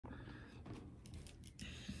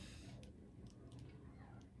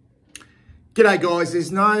G'day guys,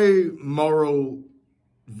 there's no moral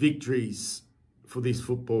victories for this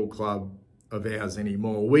football club of ours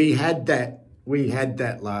anymore. We had that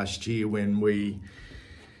last year when we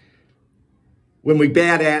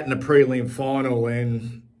bowed out in a prelim final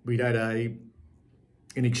and we'd had an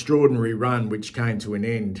extraordinary run which came to an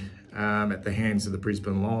end at the hands of the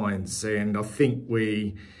Brisbane Lions. And I think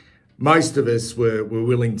most of us were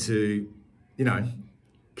willing to,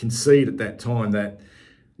 concede at that time that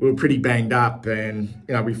we were pretty banged up and,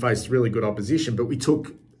 we faced really good opposition, but we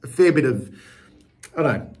took a fair bit of,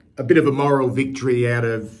 a bit of a moral victory out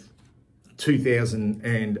of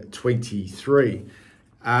 2023.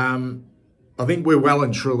 I think we're well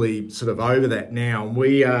and truly sort of over that now. And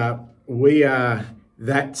we are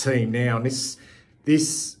that team now. And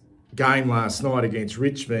this game last night against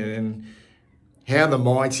Richmond and how the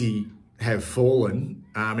mighty have fallen,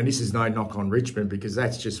 and this is no knock on Richmond because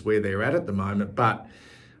that's just where they're at the moment, but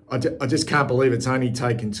I just can't believe it's only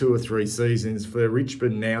taken 2 or 3 seasons for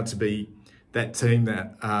Richmond now to be that team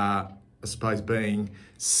that I suppose being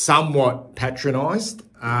somewhat patronised,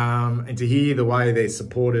 and to hear the way their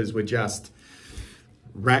supporters were just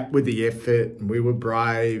rapt with the effort and we were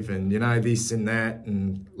brave and, this and that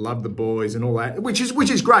and love the boys and all that, which is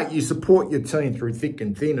great. You support your team through thick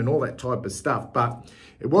and thin and all that type of stuff. But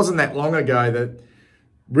it wasn't that long ago that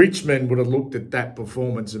Richmond would have looked at that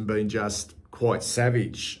performance and been just quite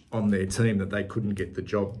savage on their team that they couldn't get the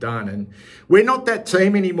job done. And we're not that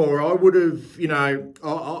team anymore. I would have,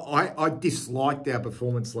 I disliked our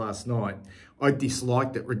performance last night. I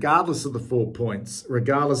disliked it, regardless of the 4 points,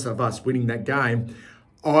 regardless of us winning that game.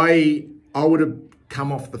 I would have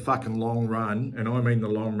come off the fucking long run, and I mean the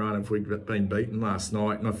long run if we'd been beaten last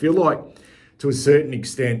night. And I feel like, to a certain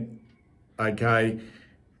extent,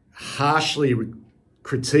 harshly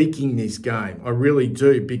critiquing this game. I really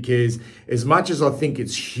do, because as much as I think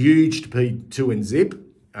it's huge to be 2-0,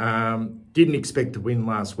 didn't expect to win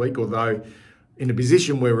last week, although in the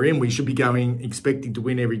position where we're in, we should be expecting to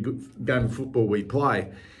win every good game of football we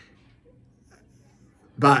play.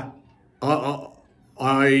 But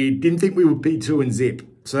I didn't think we would be 2-0.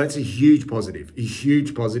 So that's a huge positive,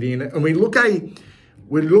 And we look a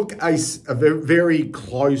very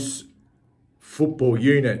close football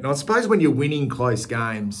unit. And I suppose when you're winning close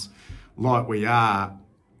games like we are,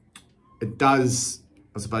 it does,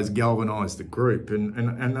 I suppose, galvanise the group. And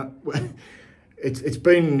it's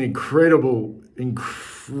been an incredible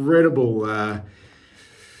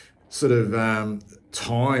sort of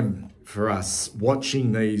time for us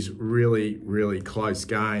watching these really, really close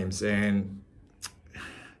games. And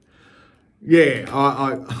yeah,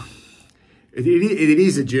 it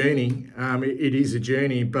is a journey. It is a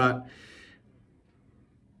journey, but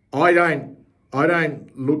I don't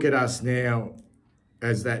look at us now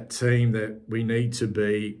as that team that we need to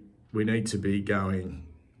be going,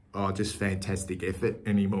 oh, just fantastic effort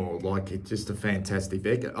anymore. Like, it's just a fantastic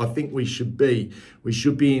effort. I think we should be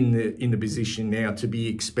in the position now to be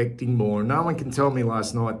expecting more. And no one can tell me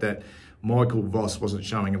last night that Michael Voss wasn't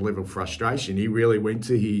showing a level of frustration. He really went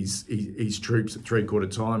to his troops at 3/4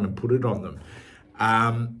 time and put it on them.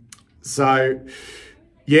 So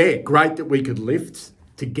yeah, great that we could lift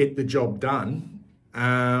to get the job done.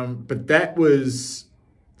 But that was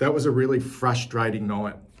a really frustrating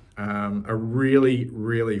night. A really,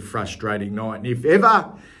 really frustrating night. And if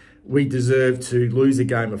ever we deserved to lose a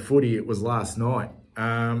game of footy, it was last night.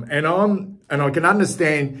 And I can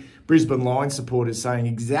understand Brisbane Lions supporters saying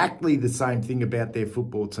exactly the same thing about their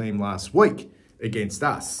football team last week against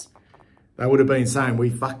us. They would have been saying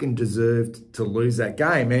we fucking deserved to lose that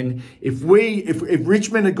game. And if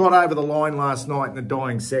Richmond had got over the line last night in the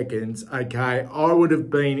dying seconds, I would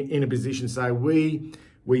have been in a position to say we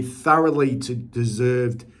thoroughly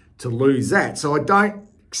deserved to lose that. So I don't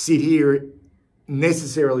sit here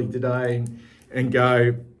necessarily today and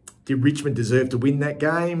go, did Richmond deserve to win that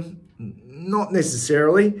game? Not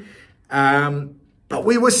necessarily. But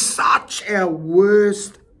we were such our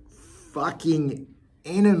worst fucking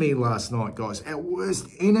enemy last night, guys. Our worst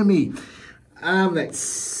enemy. That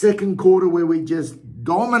second quarter where we just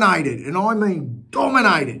dominated, and I mean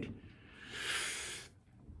dominated.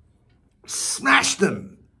 Smashed them.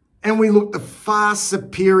 And we looked a far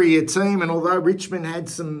superior team. And although Richmond had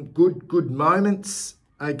some good moments,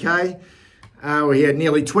 we had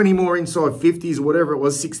nearly 20 more inside 50s or whatever it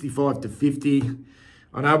was, 65 to 50.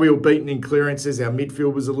 I know we were beaten in clearances. Our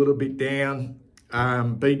midfield was a little bit down,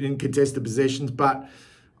 beaten in contested possessions. But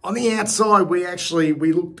on the outside, we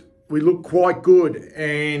looked quite good.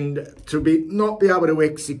 And to not be able to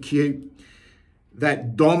execute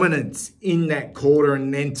that dominance in that quarter,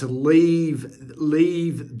 and then to leave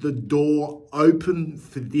the door open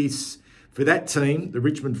for this for that team, the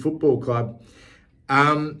Richmond Football Club,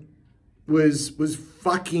 was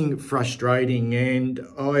fucking frustrating. And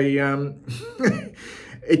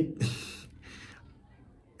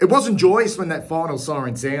it wasn't joyous when that final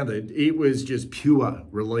siren sounded. It was just pure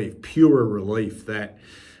relief that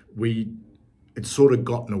we had sort of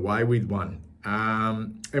gotten away with one.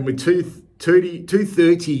 And with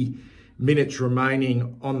 2:30 minutes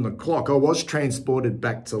remaining on the clock, I was transported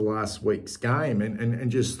back to last week's game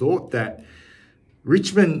and just thought that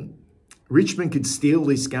Richmond could steal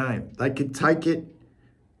this game. They could take it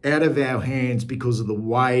out of our hands because of the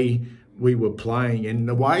way we were playing and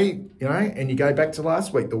the way, and you go back to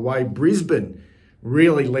last week, the way Brisbane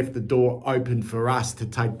really left the door open for us to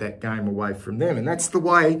take that game away from them. And that's the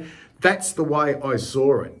way I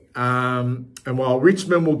saw it. And while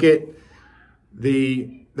Richmond will get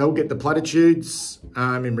they'll get the platitudes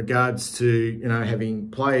in regards to,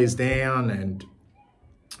 having players down and,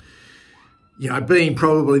 being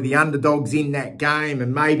probably the underdogs in that game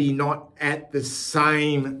and maybe not at the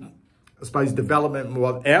same, I suppose, development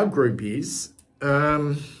what our group is.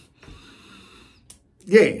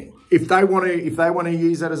 If they want to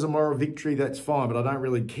use that as a moral victory, that's fine. But I don't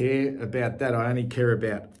really care about that. I only care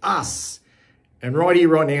about us. And right here,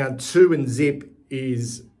 right now, 2-0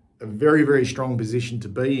 is a very, very strong position to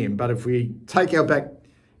be in. But if we take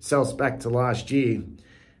ourselves back to last year,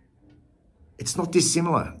 it's not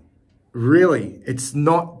dissimilar. Really, it's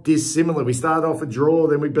not dissimilar. We started off a draw,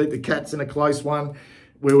 then we beat the Cats in a close one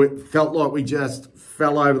where it felt like we just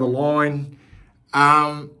fell over the line.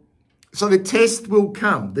 So the test will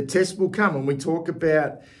come. The test will come. And we talk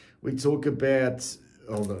about,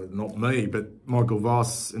 although not me, but Michael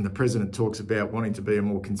Voss and the president talks about wanting to be a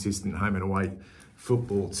more consistent home and away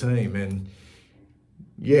football team. And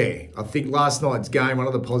yeah, I think last night's game, one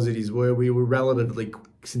of the positives were we were relatively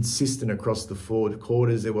consistent across the 4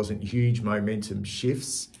 quarters. There wasn't huge momentum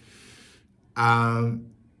shifts. But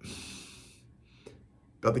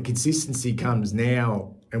the consistency comes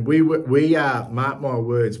now. And we are, mark my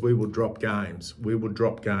words, we will drop games. We will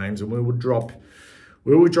drop games and we will drop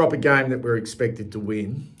a game that we're expected to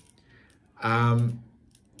win. But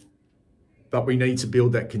we need to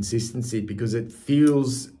build that consistency because it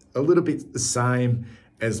feels a little bit the same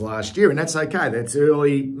as last year. And that's okay. That's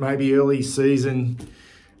maybe early season,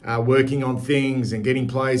 working on things and getting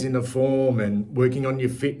players into form and working on your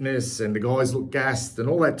fitness and the guys look gassed and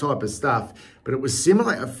all that type of stuff. But it was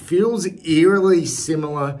similar. It feels eerily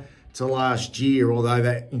similar to last year, although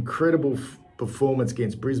that incredible performance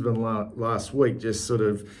against Brisbane last week just sort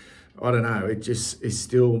of, I don't know, it just is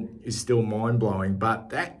still mind-blowing.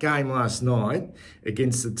 But that game last night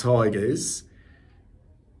against the Tigers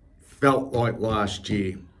felt like last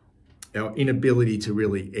year. Our inability to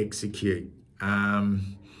really execute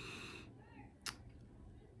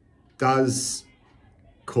does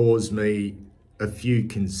cause me a few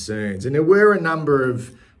concerns. And there were a number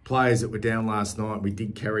of players that were down last night. We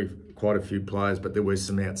did carry quite a few players, but there were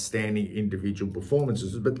some outstanding individual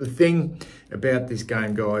performances. But the thing about this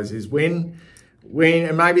game, guys, is when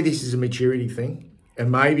and maybe this is a maturity thing,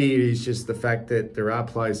 and maybe it is just the fact that there are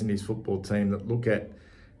players in this football team that look at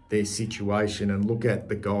their situation and look at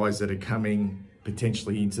the guys that are coming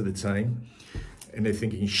potentially into the team, and they're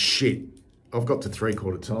thinking, shit, I've got to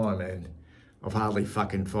 3/4 time and I've hardly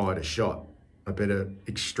fucking fired a shot. I better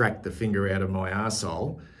extract the finger out of my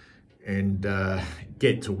arsehole and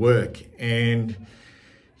get to work. And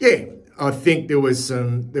yeah, I think there was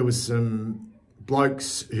some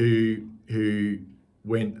blokes who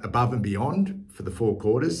went above and beyond for the 4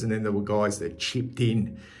 quarters, and then there were guys that chipped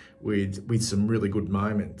in with some really good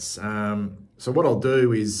moments. So what I'll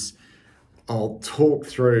do is I'll talk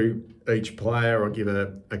through each player. I'll give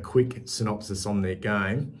a quick synopsis on their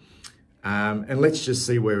game, and let's just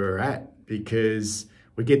see where we're at, because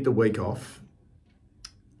we get the week off.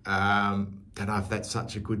 Don't know if that's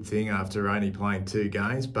such a good thing after only playing 2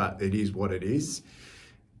 games, but it is what it is.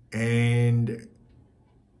 And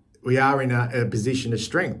we are in a position of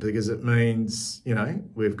strength, because it means,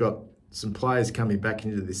 we've got some players coming back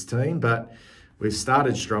into this team, but we've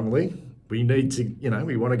started strongly. We need to,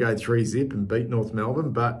 we want to go 3-0 and beat North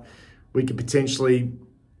Melbourne, but we could potentially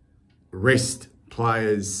rest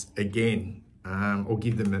players again, or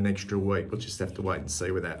give them an extra week. We'll just have to wait and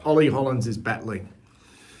see with that. Ollie Hollands is battling.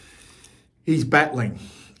 He's battling.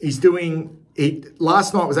 He's doing it.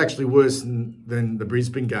 Last night was actually worse than the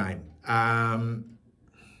Brisbane game.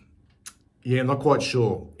 Yeah, I'm not quite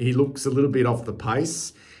sure. He looks a little bit off the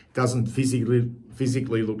pace. Doesn't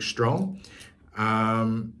physically look strong.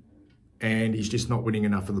 And he's just not winning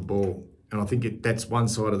enough of the ball. And I think that's one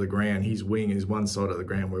side of the ground. His wing is one side of the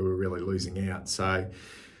ground where we're really losing out. So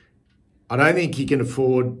I don't think he can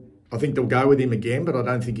afford, I think they'll go with him again, but I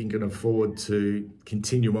don't think he can afford to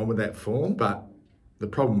continue on with that form. But the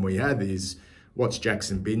problem we have is, what's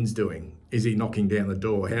Jackson Binns doing? Is he knocking down the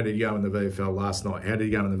door? How did he go in the VFL last night? How did he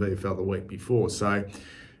go in the VFL the week before? So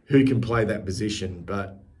who can play that position?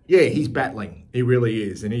 But yeah, he's battling. He really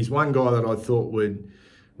is. And he's one guy that I thought would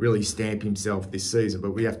really stamp himself this season.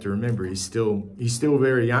 But we have to remember he's still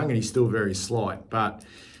very young and he's still very slight. But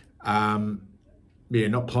yeah,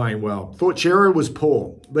 not playing well. Thought Chera was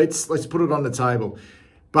poor. Let's put it on the table.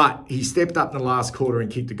 But he stepped up in the last quarter and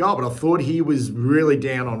kicked a goal. But I thought he was really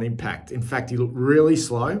down on impact. In fact, he looked really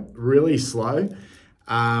slow, really slow.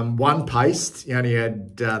 One paced. He only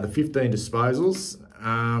had the 15 disposals.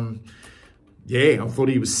 Yeah, I thought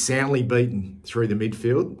he was soundly beaten through the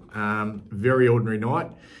midfield. Very ordinary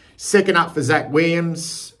night. Second up for Zach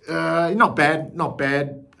Williams. Not bad, not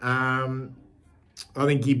bad. I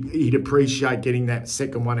think he'd appreciate getting that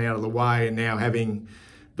second one out of the way and now having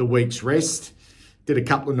the week's rest. Did a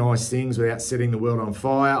couple of nice things without setting the world on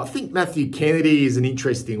fire. I think Matthew Kennedy is an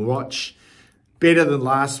interesting watch. Better than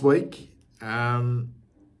last week. Got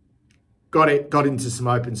into some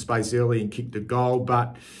open space early and kicked a goal,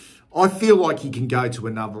 but I feel like he can go to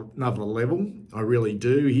another level. I really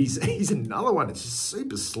do. He's another one. It's just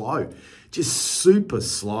super slow. Just super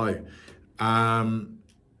slow. Didn't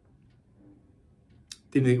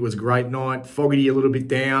think it was a great night. Fogarty a little bit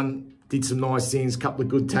down. Did some nice things, couple of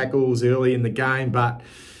good tackles early in the game, but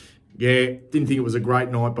yeah, didn't think it was a great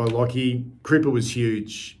night by Lockie. Cripper was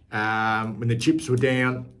huge. When the chips were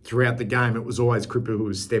down throughout the game, it was always Cripper who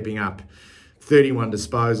was stepping up. 31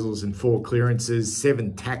 disposals and 4 clearances,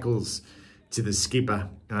 7 tackles to the skipper.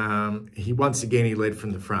 He led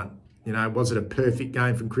from the front. You know, was it a perfect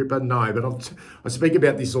game from Cripper? No, but I speak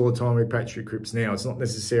about this all the time with Patrick Cripps now. It's not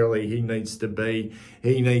necessarily he needs to be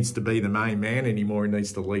the main man anymore. He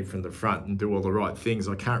needs to lead from the front and do all the right things.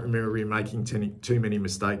 I can't remember him making too many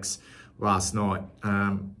mistakes last night.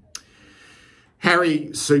 Harry,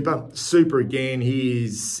 super again. He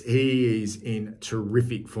is in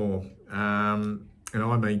terrific form. And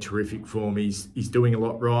I mean terrific form. He's doing a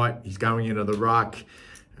lot right. He's going into the ruck.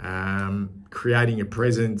 Creating a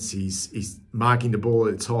presence, he's marking the ball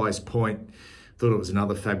at its highest point. Thought it was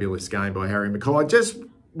another fabulous game by Harry McKay. Just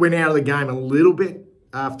went out of the game a little bit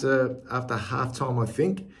after halftime, I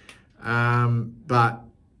think. But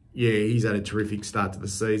yeah, he's had a terrific start to the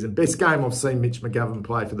season. Best game I've seen Mitch McGovern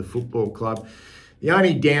play for the football club. The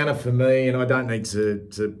only downer for me, and I don't need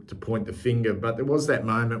to point the finger, but there was that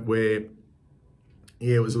moment where,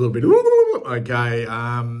 yeah, it was a little bit, okay,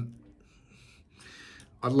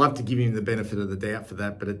 I'd love to give him the benefit of the doubt for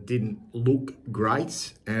that, but it didn't look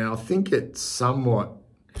great. And I think it's somewhat's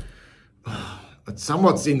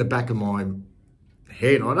in the back of my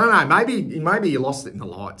head. I don't know. Maybe you lost it in the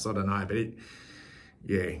lights. I don't know. But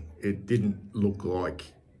it didn't look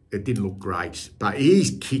great. But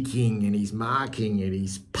he's kicking and he's marking and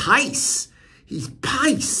he's pace. He's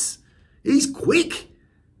quick.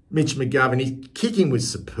 Mitch McGovern, his kicking was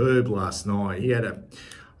superb last night. He had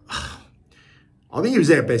I think he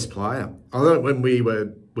was our best player. I thought when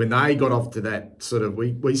they got off to that sort of,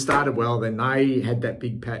 we started well, then they had that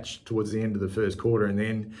big patch towards the end of the first quarter, and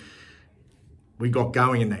then we got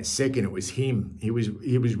going in that second. It was him. He was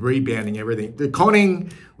rebounding everything. The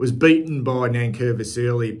Conning was beaten by Nankervis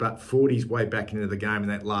early, but fought his way back into the game in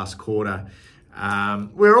that last quarter.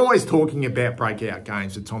 We're always talking about breakout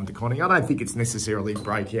games for Tom De Conning. I don't think it's necessarily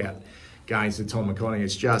breakout games for Tom McConaughey.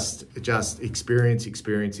 It's just experience.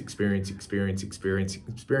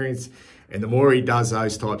 And the more he does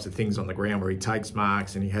those types of things on the ground where he takes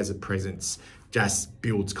marks and he has a presence, just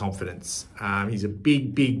builds confidence. He's a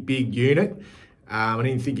big unit. I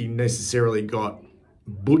didn't think he necessarily got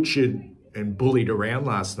butchered and bullied around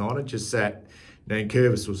last night. It just that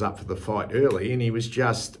Nankervis was up for the fight early and he was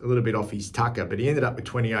just a little bit off his tucker, but he ended up with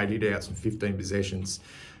 28 hit-outs and 15 possessions.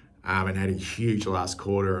 And had a huge last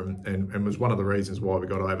quarter and was one of the reasons why we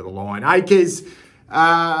got over the line. Akers,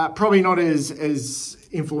 probably not as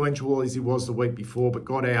influential as he was the week before, but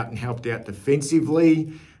got out and helped out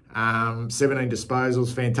defensively. 17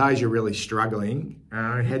 disposals. Fantasia really struggling.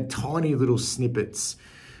 Had tiny little snippets.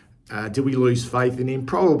 Did we lose faith in him?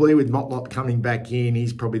 Probably. With Motlop coming back in,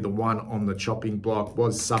 he's probably the one on the chopping block.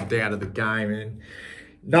 Was subbed out of the game and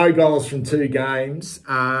no goals from 2 games.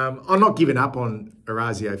 I'm not giving up on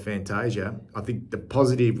Orazio Fantasia. I think the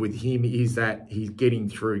positive with him is that he's getting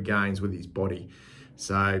through games with his body.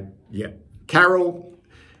 So, yeah. Carroll,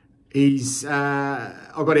 I've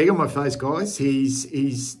got egg on my face, guys.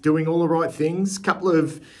 He's doing all the right things. Couple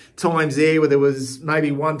of times there where there was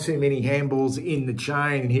maybe one too many handballs in the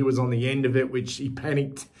chain and he was on the end of it, which he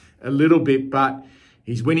panicked a little bit, but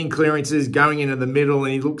he's winning clearances, going into the middle,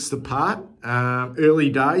 and he looks the part. Early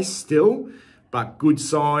days still, but good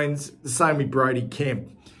signs. The same with Brody Kemp.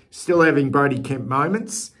 Still having Brody Kemp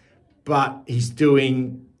moments, but he's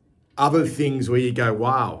doing other things where you go,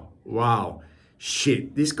 wow,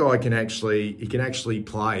 shit, this guy can actually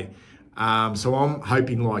play. So I'm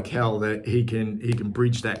hoping like hell that he can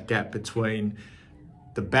bridge that gap between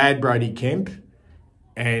the bad Brody Kemp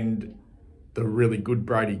and the really good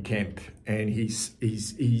Brody Kemp, and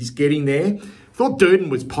he's getting there. Thought Durden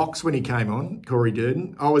was pox when he came on, Corey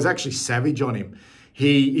Durden. I was actually savage on him.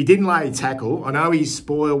 He didn't lay a tackle. I know he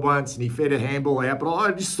spoiled once and he fed a handball out, but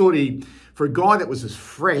I just thought for a guy that was as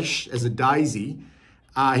fresh as a daisy,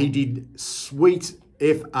 he did sweet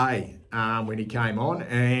FA when he came on.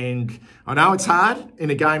 And I know it's hard in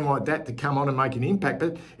a game like that to come on and make an impact,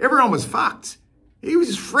 but everyone was fucked. He was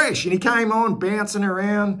just fresh and he came on bouncing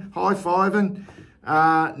around, high-fiving.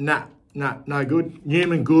 No good.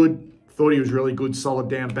 Newman good. Thought he was really good, solid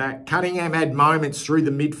down back. Cunningham had moments through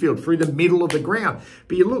the midfield, through the middle of the ground.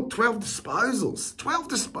 But you look, 12 disposals. 12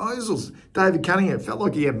 disposals. David Cunningham felt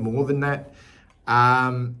like he had more than that.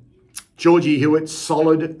 Georgie Hewitt,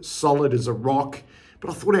 solid as a rock.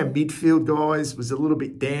 But I thought our midfield guys was a little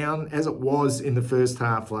bit down, as it was in the first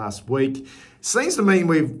half last week. Seems to me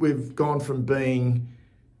we've gone from being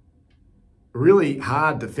a really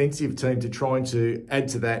hard defensive team to trying to add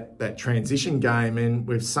to that transition game, and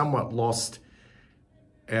we've somewhat lost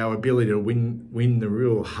our ability to win the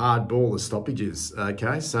real hard ball, the stoppages.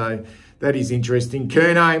 Okay, so that is interesting.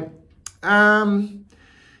 Kerno,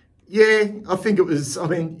 yeah, I think it was. I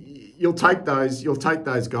mean, you'll take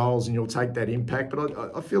those goals and you'll take that impact.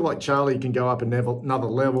 But I feel like Charlie can go up another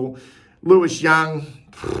level. Lewis Young,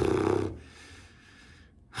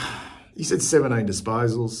 he said 17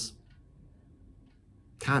 disposals.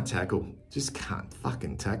 Can't tackle. Just can't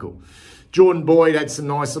fucking tackle. Jordan Boyd had some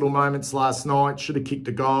nice little moments last night. Should have kicked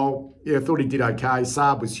a goal. Yeah, I thought he did okay.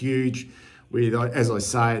 Saab was huge with, as I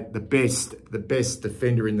say, the best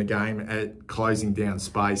defender in the game at closing down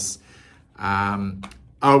space.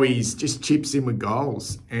 Owies just chips in with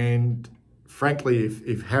goals. And frankly,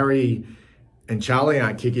 if Harry and Charlie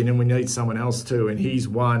aren't kicking in, we need someone else too. And he's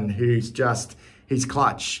one who's just, he's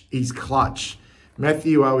clutch. He's clutch.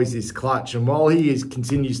 Matthew always is clutch, and while he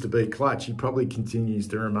continues to be clutch, he probably continues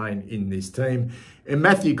to remain in this team. And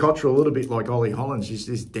Matthew Cottrell, a little bit like Ollie Hollands, is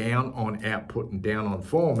just down on output and down on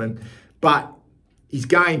form. But his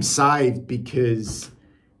game's saved because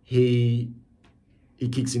he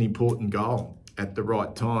kicks an important goal at the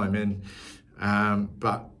right time. And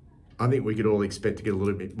but I think we could all expect to get a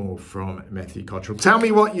little bit more from Matthew Cottrell. Tell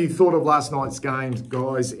me what you thought of last night's games,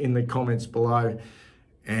 guys, in the comments below.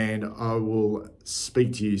 And I will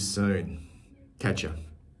speak to you soon. Catch ya.